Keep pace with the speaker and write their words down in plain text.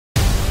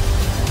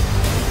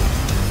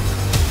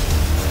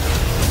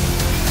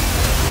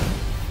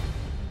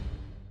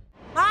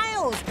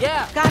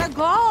Yeah. Gotta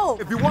go.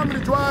 If you want me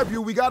to drive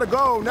you, we gotta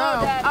go now.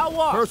 No, Dad, I'll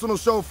walk. Personal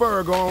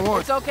chauffeur going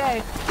once. It's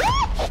okay.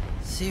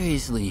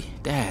 Seriously,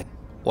 Dad,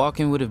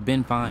 walking would have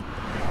been fine.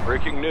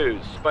 Breaking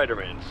news,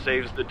 Spider-Man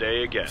saves the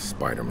day again.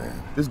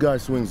 Spider-Man. This guy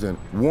swings in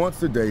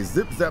once a day,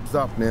 zip, zap,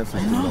 zop, Nancy.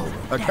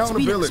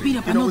 Accountability. Speed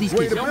up. I know these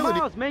kids. No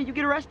miles, man. You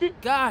get arrested?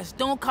 Gosh,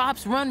 don't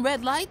cops run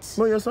red lights?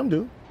 Well, yes, some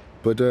do.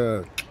 But,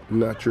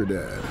 not your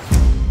dad.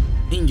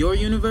 In your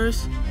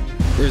universe,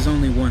 there's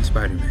only one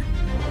Spider-Man.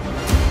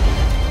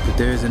 But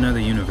there is another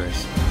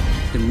universe.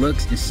 It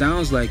looks and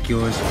sounds like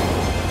yours,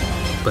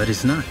 but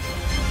it's not.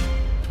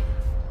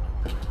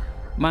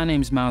 My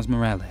name's Miles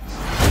Morales.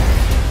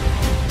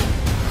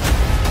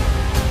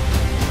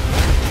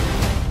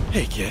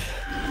 Hey, kid.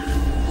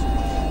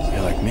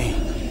 You're like me.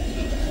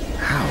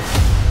 How?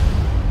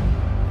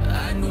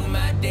 I knew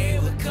my day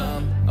would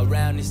come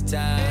around this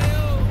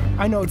time.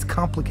 I know it's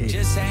complicated.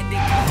 Just had to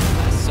get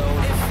my soul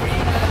and free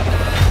my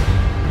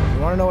mind.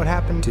 You want to know what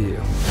happened to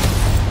you?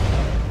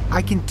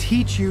 I can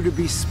teach you to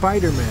be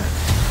Spider-Man.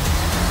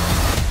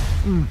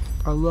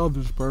 I love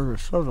this burger.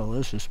 So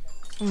delicious.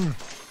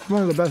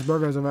 One of the best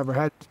burgers I've ever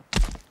had.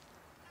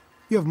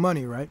 You have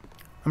money, right?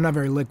 I'm not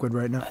very liquid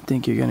right now. I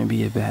think you're gonna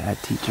be a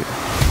bad teacher.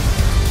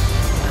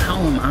 How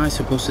am I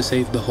supposed to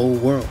save the whole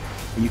world?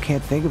 You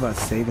can't think about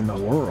saving the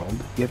world.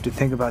 You have to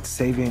think about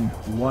saving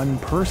one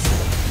person.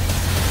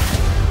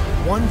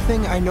 One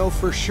thing I know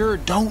for sure,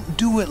 don't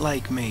do it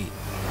like me.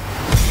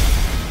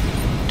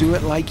 Do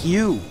it like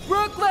you.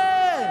 Brooklyn!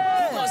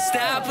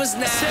 Stop us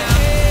now.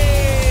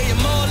 Hey,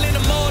 I'm all in,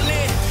 I'm all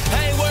in.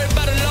 I ain't worried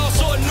about a loss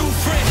or a new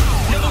friend.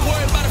 Never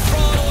worried about a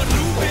fraud or a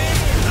new bitch.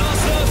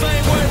 Lost love, I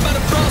ain't worried about a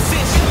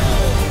process.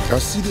 I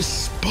see this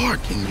spark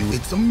in you.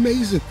 It's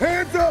amazing.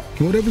 Hands up!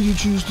 Whatever you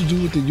choose to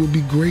do with it, you'll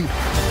be great.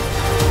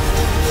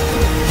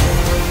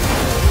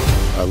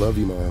 I love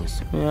you,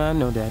 Miles. Yeah, I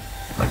know that.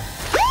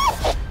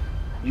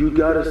 You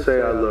gotta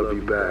say I love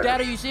you back. Dad,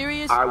 are you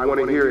serious? I want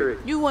to hear it.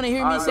 You want to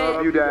hear me say it? I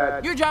love you,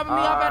 Dad. You're dropping me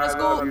off out of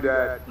school? I love you,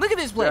 Dad. Look at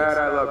this place. Dad,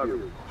 I love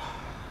you.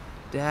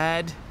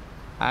 Dad,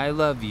 I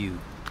love you.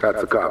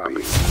 That's a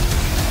copy.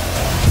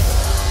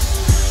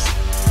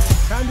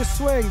 Time to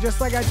swing, just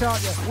like I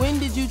taught you. When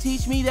did you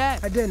teach me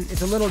that? I didn't.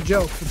 It's a little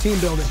joke for team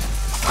building.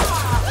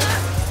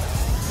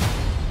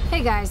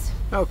 Hey guys,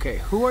 Okay,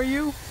 who are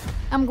you?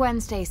 I'm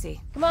Gwen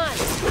Stacy. Come on.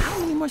 How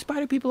many more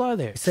spider people are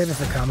there? Save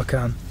us for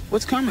Comic-Con.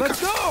 What's Comic-Con?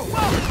 Let's go!